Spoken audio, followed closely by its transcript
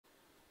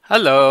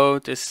Hello,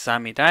 this is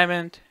Sami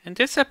Diamond. In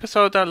this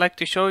episode I'd like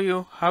to show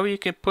you how you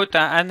can put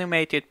an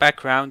animated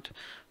background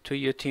to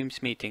your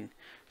Teams meeting.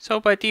 So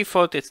by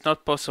default it's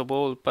not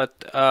possible,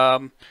 but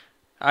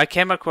I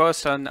came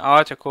across an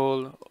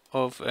article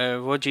of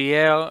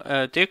Rogier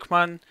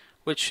Dijkman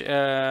which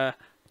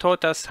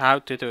taught us how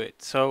to do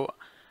it. So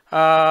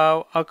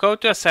I'll go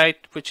to a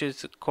site which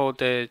is called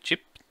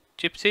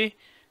Gypsy,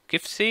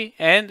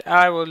 and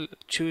I will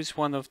choose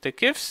one of the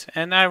GIFs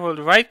and I will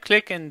right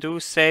click and do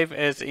save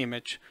as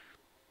image.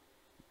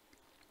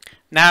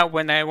 Now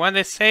when I want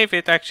to save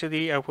it,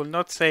 actually I will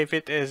not save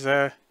it as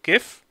a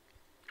GIF.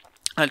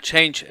 I'll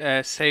change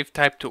save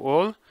type to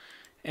all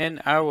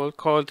and I will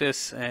call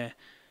this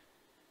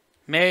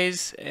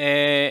maze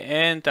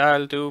and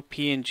I'll do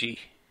PNG.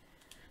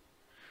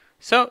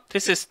 So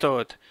this is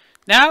stored.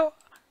 Now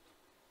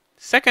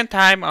second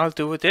time I'll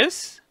do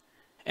this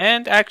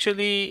and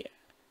actually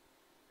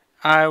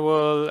I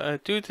will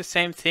do the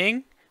same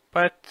thing,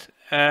 but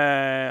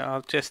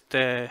I'll just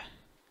I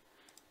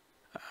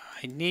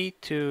need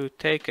to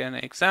take an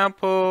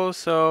example,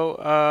 so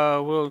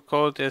we'll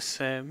call this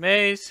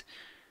maze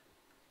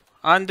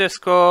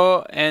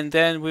underscore and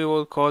then we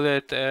will call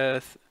it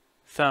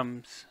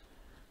thumbs,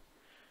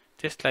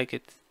 just like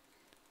it,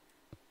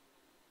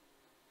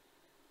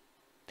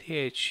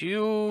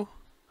 THUMB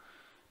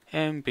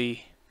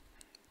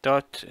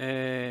dot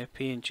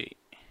PNG.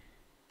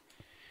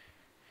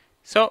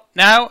 So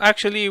now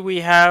actually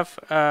we have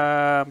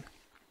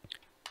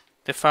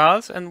the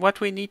files, and what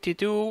we need to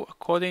do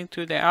according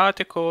to the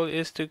article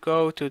is to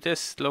go to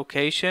this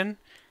location,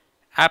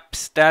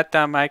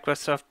 AppData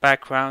Microsoft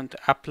Background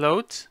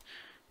Uploads.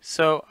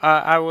 So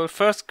I will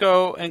first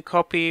go and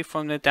copy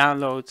from the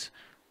downloads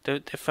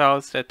the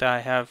files that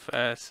I have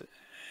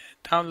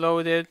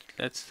downloaded.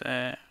 Let's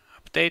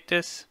update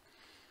this.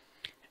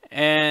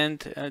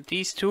 And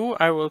these two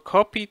I will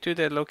copy to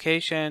the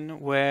location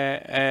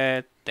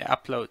where the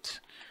uploads.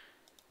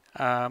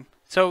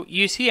 So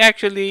you see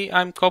actually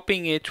I'm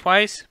copying it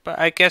twice, but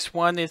I guess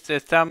one is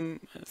the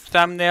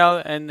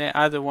thumbnail and the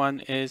other one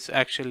is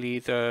actually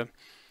the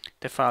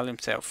file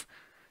himself.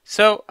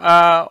 So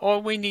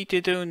all we need to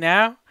do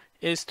now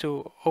is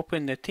to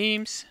open the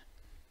Teams.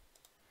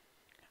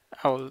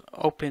 I'll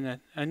open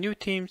a new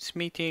Teams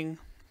meeting,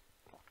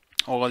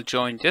 or I'll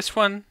join this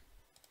one.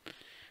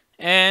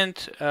 And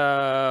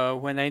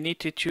when I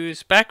need to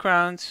choose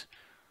backgrounds,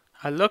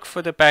 I look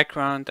for the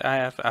background I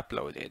have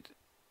uploaded.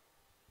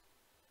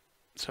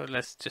 So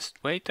let's just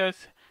wait.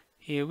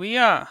 Here we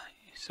are.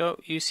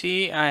 So you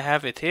see I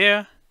have it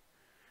here.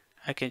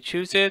 I can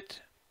choose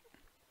it.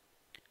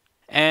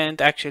 And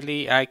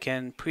actually I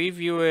can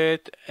preview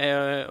it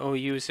or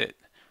use it.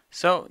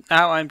 So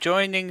now I'm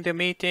joining the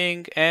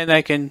meeting and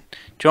I can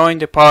join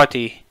the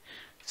party.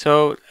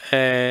 So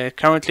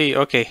currently,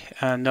 okay,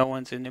 no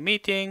one's in the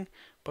meeting.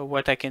 But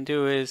what I can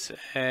do is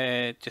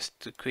just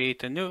to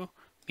create a new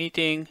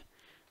meeting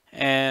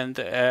and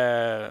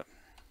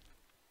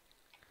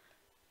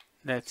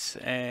let's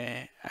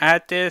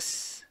add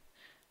this,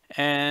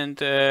 and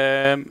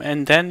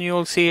then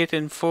you'll see it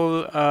in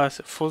full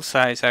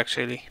size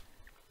actually.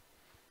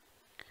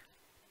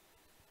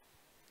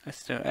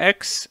 Let's do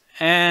X,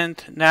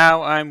 and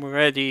now I'm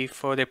ready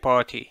for the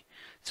party.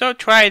 So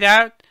try it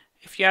out.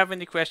 If you have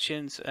any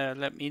questions,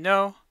 let me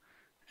know,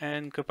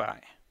 and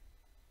goodbye.